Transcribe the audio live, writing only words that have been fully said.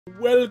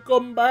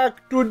Welcome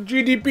back to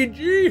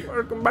GDPG.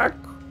 Welcome back.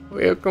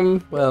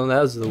 Welcome. Well,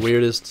 that was the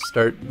weirdest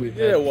start we've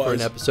had for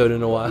an episode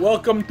in a while.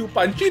 Welcome to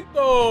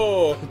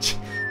Panchito.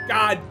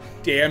 God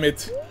damn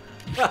it.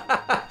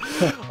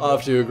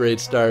 Off to a great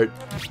start.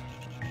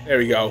 There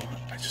we go.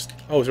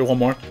 Oh, is there one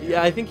more?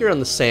 Yeah, I think you're on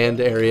the sand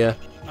area.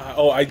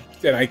 I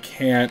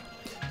can't.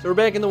 So we're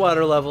back in the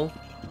water level.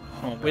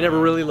 Oh, no. We never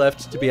really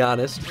left, to be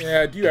honest.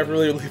 Yeah, do you ever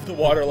really leave the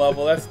water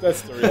level? That's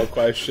the real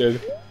question.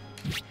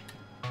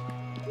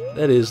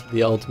 That is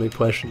the ultimate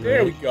question. There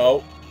right? we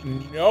go.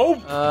 Nope.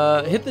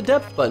 Hit the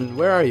depth button.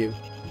 Where are you?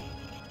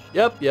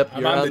 Yep.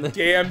 I'm You're on the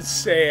damn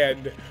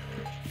sand.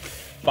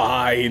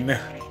 Fine.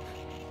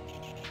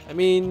 I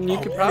mean, you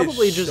could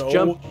probably just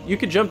jump. You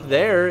could jump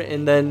there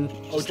and then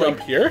just jump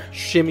here?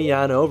 Shimmy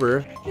on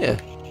over.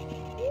 Yeah.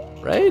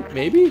 Right?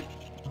 Maybe?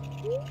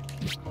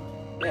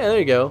 Yeah, there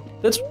you go.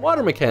 That's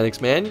water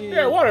mechanics, man.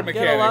 Yeah, water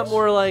mechanics. You got a lot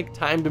more, like,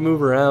 time to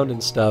move around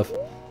and stuff.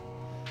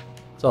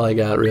 That's all I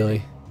got,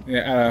 really.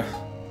 Yeah,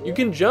 You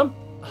can jump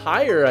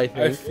higher, I think.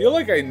 I feel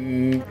like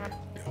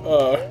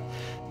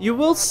You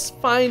will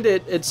find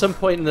it at some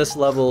point in this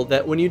level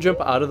that when you jump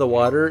out of the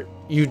water,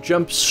 you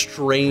jump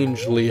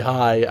strangely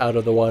high out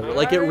of the water.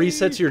 Like, it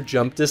resets your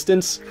jump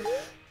distance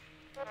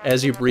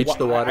as you breach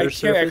the water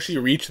surface. I can't actually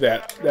reach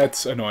that.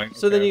 That's annoying.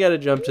 So then you gotta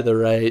jump to the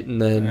right,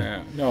 and then...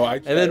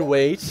 And then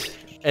wait,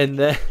 and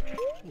then...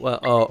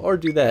 Well, or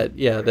do that.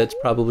 Yeah, that's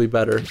probably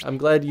better. I'm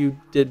glad you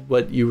did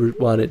what you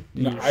wanted.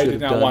 No, I did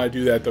not want to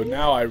do that, though.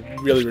 Now I'm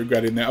really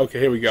regretting that. Okay,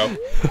 here we go.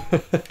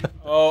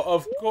 Oh,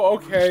 of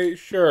course. Okay,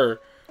 sure.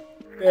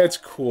 That's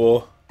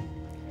cool.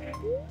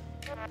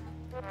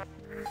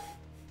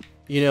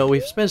 You know,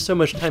 we've spent so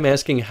much time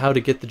asking how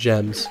to get the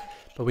gems,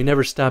 but we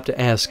never stopped to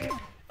ask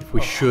if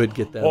we should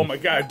get them. Oh my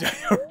god,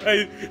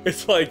 right?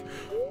 It's like,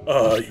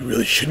 you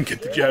really shouldn't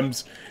get the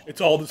gems.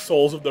 It's all the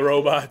souls of the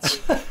robots.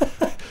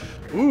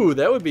 Ooh,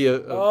 that would be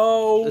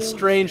a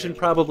strange and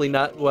probably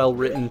not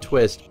well-written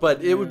twist,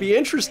 but it would be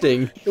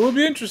interesting. It would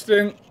be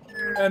interesting.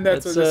 And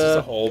this is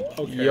a hold.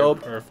 Okay, yep.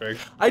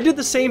 Perfect. I did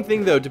the same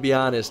thing, though, to be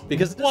honest,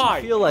 because it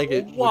doesn't feel like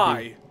it.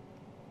 Why?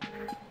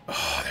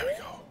 Oh, there we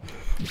go.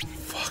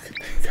 Fuck,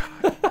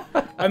 thank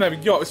God. And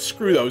then,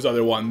 screw those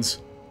other ones.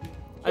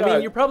 I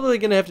mean, you're probably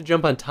going to have to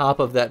jump on top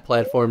of that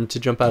platform to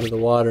jump out of the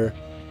water.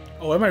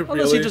 Oh, am I really?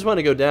 Unless you just want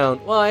to go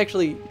down. Well,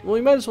 actually, we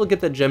might as well get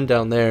that gem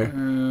down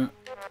there.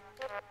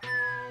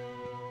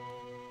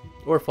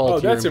 Or fall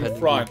to your that's in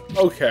front.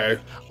 Okay.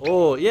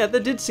 Oh, yeah,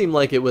 that did seem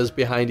like it was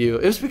behind you.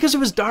 It was because it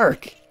was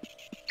dark.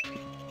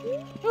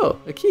 Oh,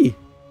 a key.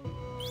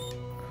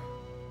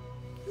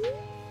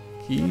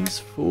 Keys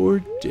for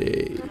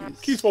days.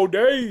 Keys for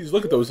days.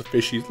 Look at those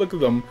fishies. Look at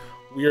them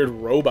weird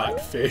robot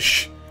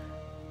fish.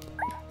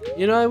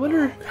 You know, I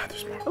wonder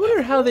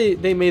how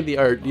they made the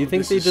art. Do you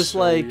think they just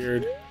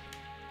weird.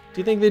 Do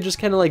you think they just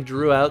kind of like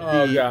drew out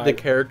the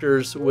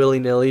characters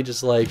willy-nilly,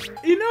 just like,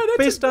 that's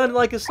based on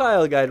like a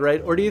style guide,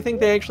 right? Or do you think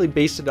they actually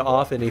based it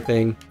off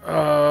anything?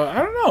 I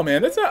don't know,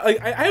 man. That's not like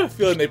I have a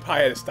feeling they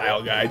probably had a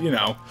style guide, you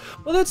know.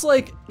 Well, that's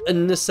like a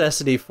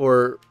necessity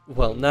for,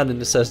 well, not a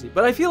necessity,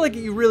 but I feel like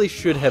you really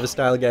should have a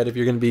style guide if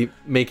you're going to be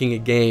making a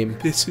game.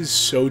 This is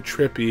so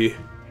trippy.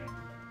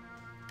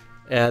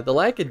 Yeah, the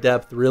lack of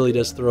depth really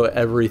does throw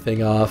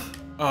everything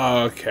off.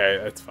 Okay,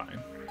 that's fine.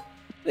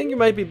 I think you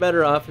might be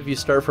better off if you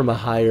start from a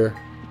higher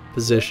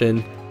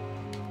position.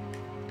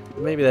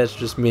 Maybe that's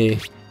just me.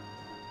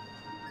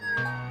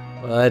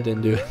 Well, that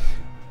didn't do it.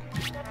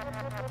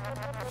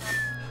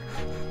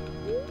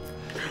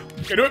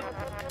 Okay, do it.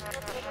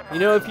 You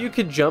know, if you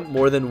could jump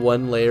more than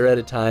one layer at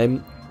a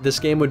time, this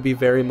game would be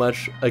very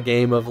much a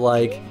game of,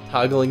 like,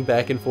 toggling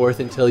back and forth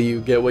until you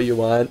get what you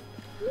want.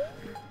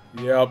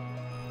 Yep.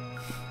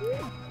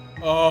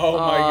 Oh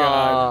my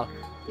god.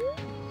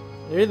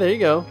 There you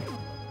go.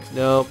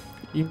 No.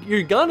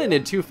 You're gunning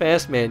it too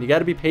fast, man. You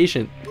gotta be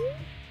patient.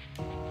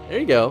 There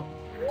you go.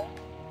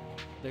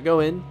 Now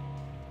go in.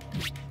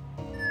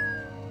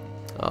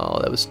 Oh,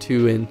 that was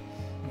 2 in.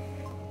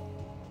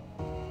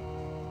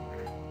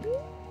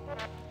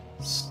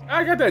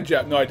 I got that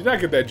gem. No, I did not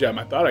get that gem.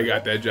 I thought I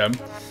got that gem.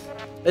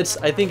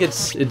 I think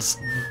it's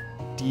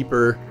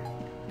deeper.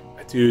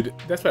 Dude,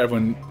 that's why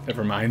everyone...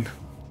 Never mind.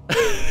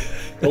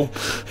 Nope.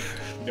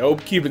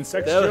 Nope, keeping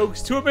sex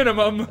jokes to a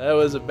minimum. That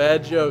was a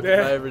bad joke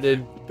if I ever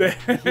did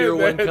hear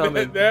one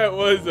coming. That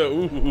was a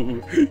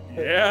ooh.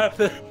 Yeah.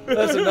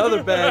 That's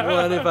another bad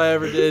one if I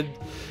ever did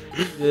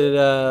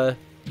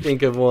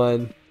think of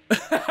one.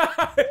 If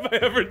I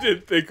ever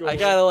did think of one. I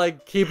gotta,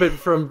 like, keep it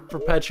from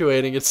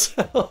perpetuating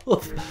itself.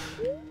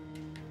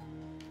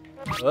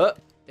 Oh,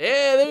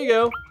 yeah, there you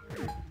go.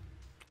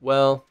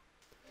 Well,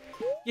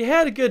 you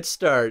had a good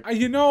start.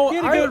 You know,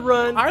 you had a good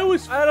run. I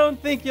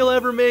don't think you'll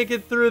ever make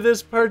it through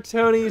this part,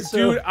 Tony.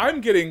 So. Dude,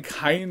 I'm getting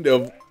kind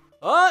of...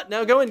 Oh,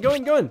 now go in.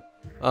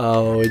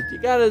 Oh, you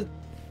gotta...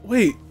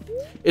 Wait.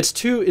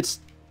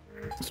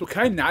 So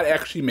can I not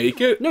actually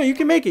make it? No, you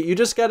can make it. You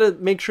just gotta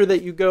make sure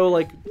that you go,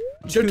 like,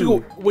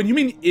 When you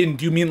mean in,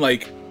 do you mean,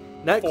 like,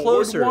 Not forward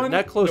closer, one?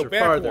 not closer, No,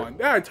 back farther. one.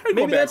 Yeah, try going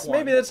Maybe back that's one.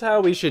 maybe that's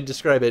how we should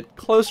describe it.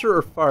 Closer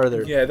or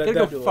farther? Yeah, Gotta that'd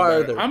go be a little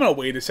farther. better. I'm gonna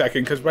wait a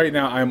second because right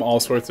now I'm all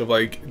sorts of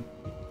like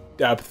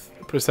depth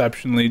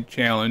perceptionally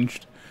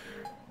challenged.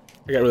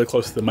 I got really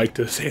close to the mic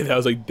to say that. I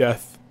was like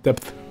depth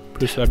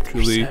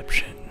perceptually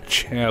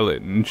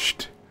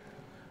challenged.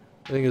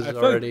 I think this is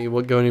already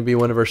going to be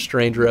one of our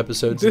stranger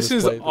episodes. This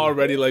is playthrough.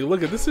 already like,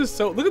 look at this is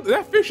so. Look at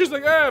that fish is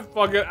like,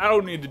 fuck it, I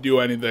don't need to do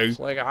anything.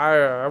 Like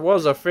I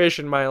was a fish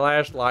in my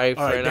last life,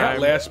 All right, and that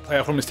I'm last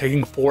platform is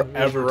taking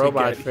forever a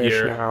robot to get fish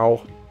here.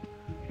 now.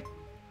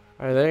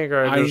 I think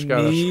I just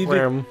gotta need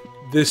swim.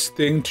 this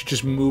thing to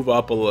just move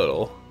up a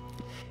little.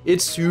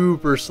 It's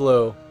super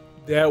slow.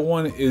 That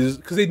one is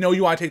because they know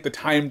you want to take the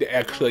time to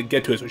actually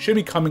get to it, so it should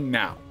be coming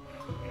now.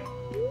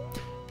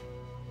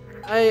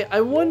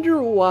 I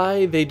wonder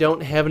why they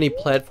don't have any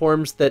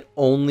platforms that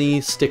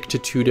only stick to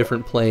 2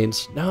 different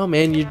planes. No,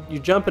 man,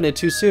 you're jumping it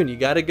too soon. You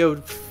gotta go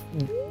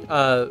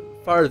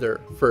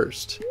farther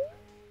first.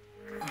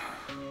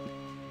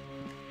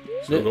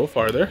 So go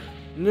farther.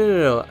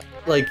 No.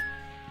 Like,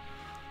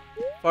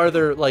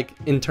 farther, like,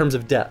 in terms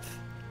of depth.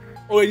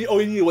 Oh, you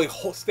need to like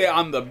stay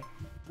on the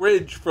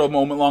bridge for a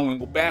moment longer and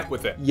go back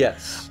with it.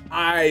 Yes.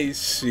 I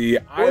see.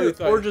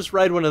 Or just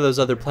ride one of those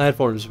other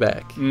platforms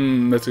back.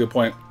 That's a good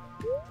point.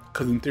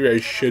 Because in theory, I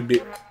should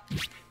be.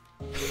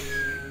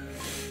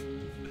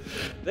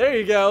 There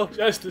you go.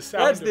 Just the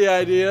sound. That's the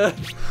idea.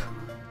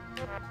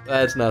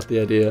 That's not the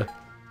idea.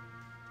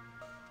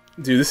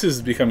 Dude, this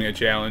is becoming a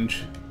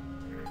challenge.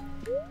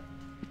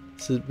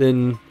 This has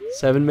been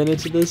 7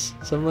 minutes of this,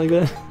 something like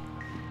that.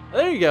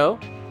 There you go.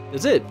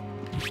 That's it.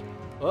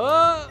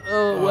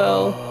 Oh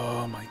well.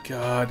 Oh my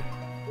god.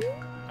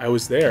 I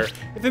was there.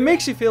 If it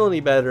makes you feel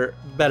any better,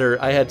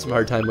 I had some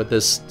hard time with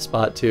this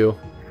spot too.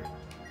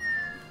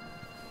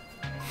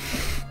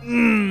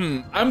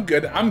 I'm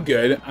good.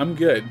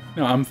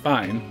 No, I'm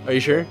fine. Are you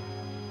sure?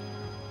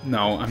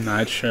 No, I'm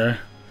not sure.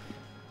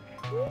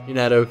 You're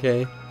not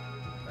okay?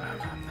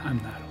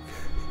 I'm not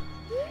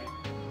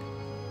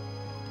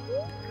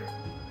okay.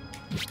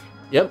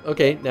 Yep,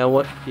 okay, now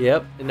what?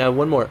 Yep, and now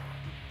one more.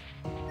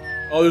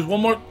 Oh, there's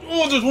one more.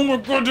 Oh, there's one more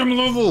goddamn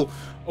level.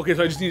 Okay,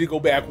 so I just need to go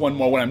back one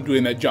more when I'm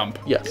doing that jump.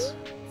 Yes.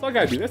 That's all I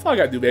gotta do. That's all I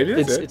gotta do, baby.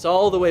 That's it. It's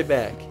all the way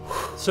back.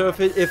 So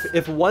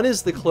if 1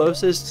 is the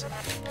closest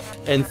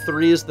and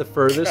 3 is the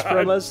furthest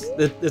from us,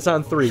 it's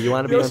on 3. You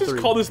want to be on 3. Let's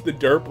just call this the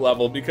derp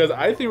level because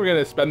I think we're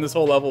gonna spend this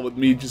whole level with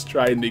me just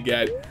trying to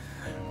get.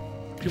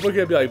 People are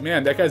gonna be like,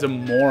 man, that guy's a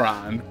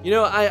moron. You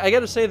know, I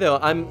gotta say though,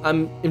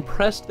 I'm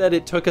impressed that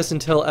it took us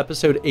until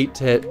episode 8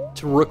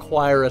 to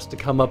require us to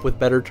come up with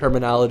better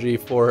terminology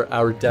for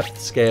our depth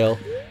scale.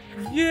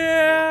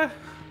 Yeah.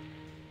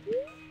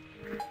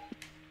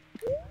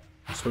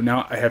 So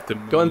now I have to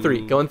move. Go on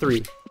 3. Go on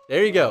 3.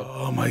 There you go.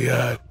 Oh my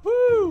god.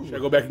 Woo! Should I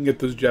go back and get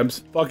those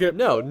gems? Fuck it.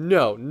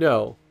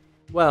 No.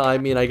 Well, I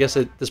mean, I guess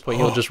at this point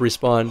you'll just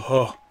respawn.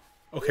 Oh.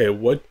 Okay.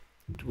 What?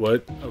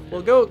 Okay.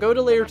 Well, go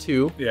to layer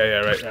 2. Yeah.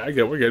 Right. I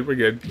get. We're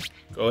good.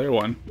 Go layer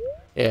 1.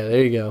 Yeah,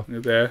 there you go.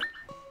 Look at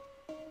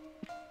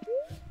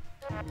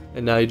that.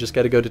 And now you just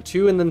got to go to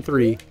 2 and then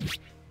 3.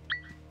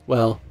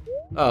 Well,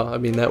 I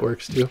mean that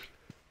works too.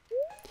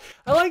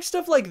 I like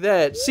stuff like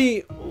that.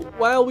 See,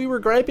 while we were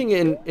griping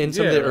in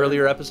some of the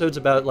earlier episodes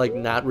about like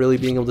not really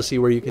being able to see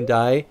where you can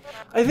die,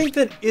 I think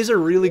that is a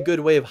really good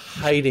way of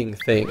hiding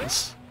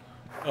things.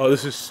 Oh,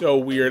 this is so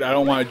weird. I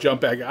don't want to jump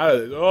back out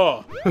of this.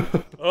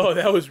 Oh,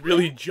 that was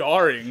really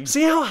jarring.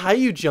 See how high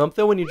you jump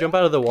though when you jump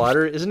out of the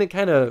water? Isn't it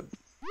kind of...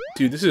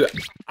 Dude,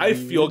 I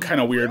feel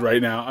kind of weird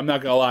right now. I'm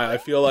not gonna lie. I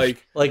feel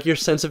like your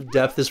sense of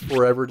depth is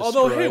forever destroyed.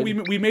 Although, hey,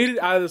 we made it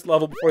out of this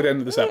level before the end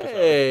of this episode.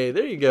 Hey,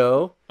 there you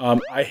go.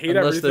 I hate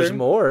Unless everything. there's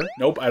more.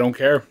 Nope, I don't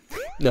care.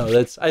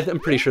 No, I'm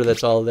pretty sure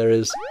that's all there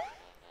is.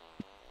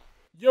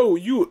 Yo,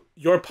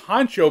 your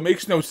poncho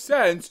makes no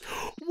sense.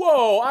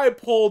 Whoa, I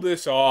pulled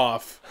this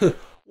off.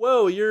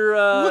 Whoa, you're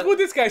Look what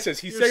this guy says.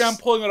 He's saying I'm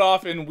pulling it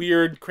off in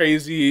weird,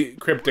 crazy,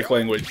 cryptic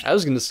language. I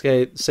was gonna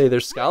say their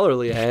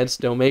scholarly ads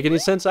don't make any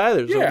sense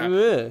either. So,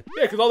 Yeah,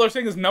 because all they're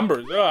saying is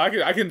numbers. Oh,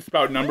 I can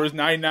spout numbers.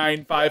 9,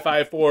 9, 5,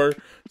 5, 4,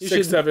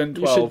 6, 7,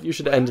 12. You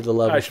should end the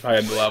level. I should probably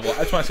end the level.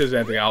 I just want to say there's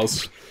anything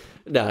else.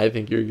 Nah, I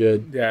think you're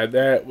good. Yeah,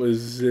 that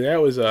was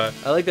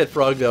I like that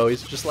frog though.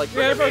 He's just like,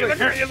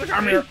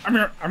 I'm here.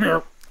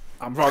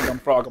 I'm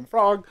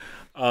frog.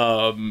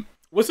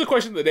 What's the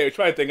question of the day? We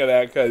try to think of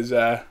that because.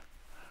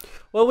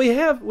 Well, we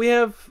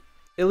have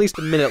at least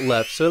a minute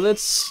left, so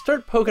let's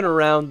start poking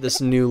around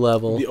this new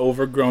level. The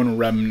overgrown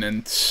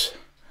remnants.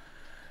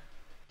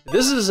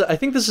 I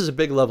think this is a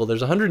big level.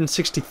 There's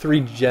 163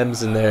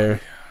 gems in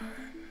there.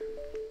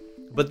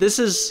 But this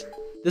is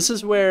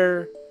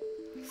where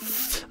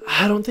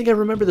I don't think I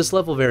remember this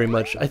level very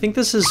much. I think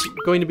this is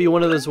going to be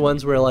one of those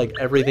ones where like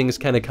everything's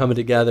kind of coming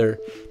together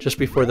just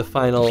before the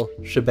final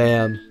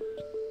shabam.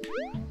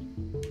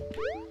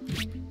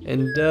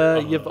 And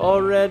you've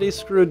already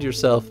screwed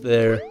yourself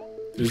there.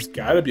 There's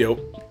gotta be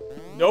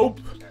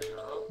Nope.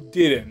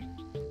 Didn't.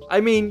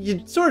 I mean,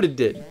 you sort of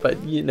did, but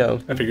you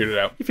know. I figured it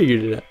out. You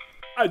figured it out.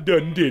 I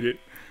done did it.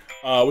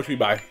 What should we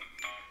buy?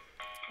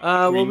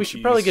 Well, we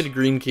should probably keys. get a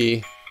green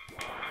key.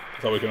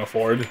 That's all we can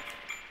afford.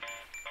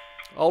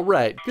 All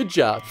right, good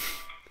job.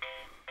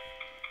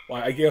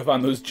 Why, I gave up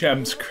on those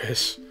gems,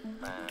 Chris.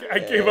 I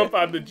gave up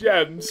on the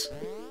gems.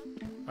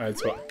 Alright,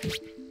 so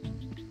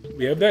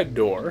we have that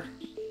door.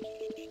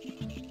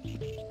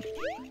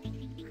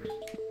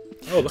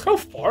 Oh, look how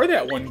far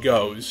that one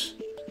goes.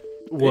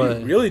 What?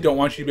 They really don't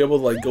want you to be able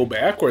to, like, go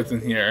backwards in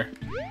here.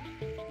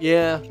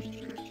 Yeah.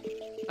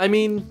 I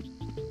mean,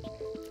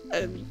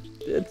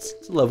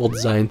 it's a level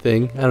design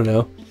thing. I don't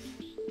know.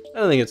 I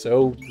don't think it's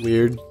so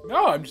weird.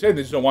 No, I'm just saying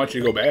they just don't want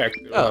you to go back.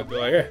 Oh. They're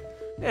like, eh.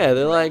 Yeah,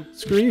 they're like,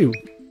 screw you.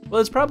 Well,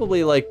 it's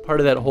probably like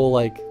part of that whole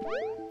like,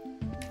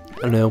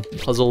 I don't know,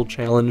 puzzle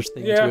challenge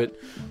thing Yeah. to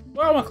it.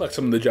 Well, I want to collect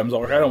some of the gems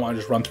over here. I don't want to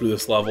just run through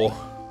this level.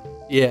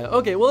 Yeah.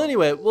 Okay. Well,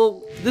 anyway,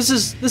 this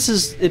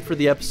is it for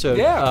the episode.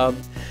 Yeah.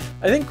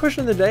 I think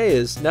question of the day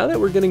is, now that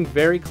we're getting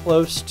very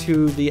close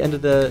to the end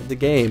of the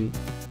game,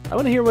 I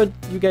want to hear what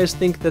you guys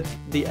think that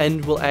the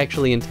end will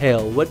actually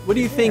entail. What do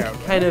you think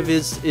kind of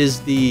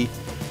is the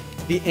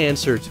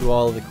answer to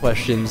all of the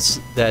questions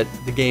that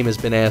the game has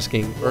been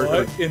asking?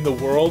 What in the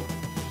world?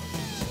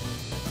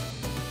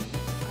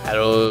 I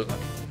don't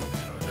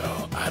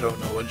know. I don't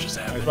know what just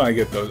I happened. just want to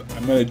get those.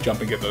 I'm going to jump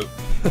and get those.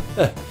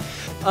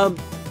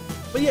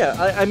 But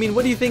yeah, I mean,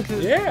 what do you think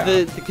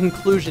the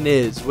conclusion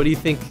is? What do you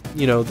think,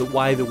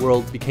 why the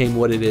world became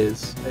what it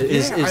is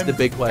the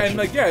big question. And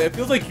like, yeah, it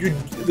feels like you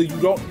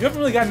haven't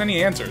really gotten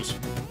any answers.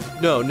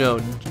 No,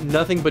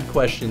 nothing but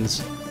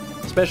questions.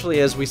 Especially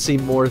as we see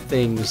more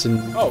things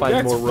and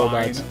find more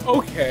robots. Fine.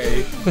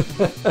 Okay.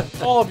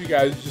 All of you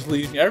guys just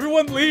leave me.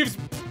 Everyone leaves.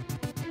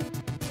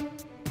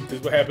 This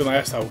is what happened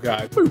last time. Oh,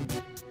 God.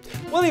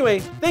 Well, anyway,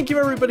 thank you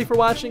everybody for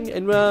watching,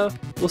 and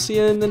we'll see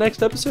you in the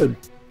next episode.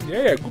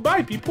 Yeah.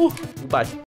 Goodbye, people. Bye.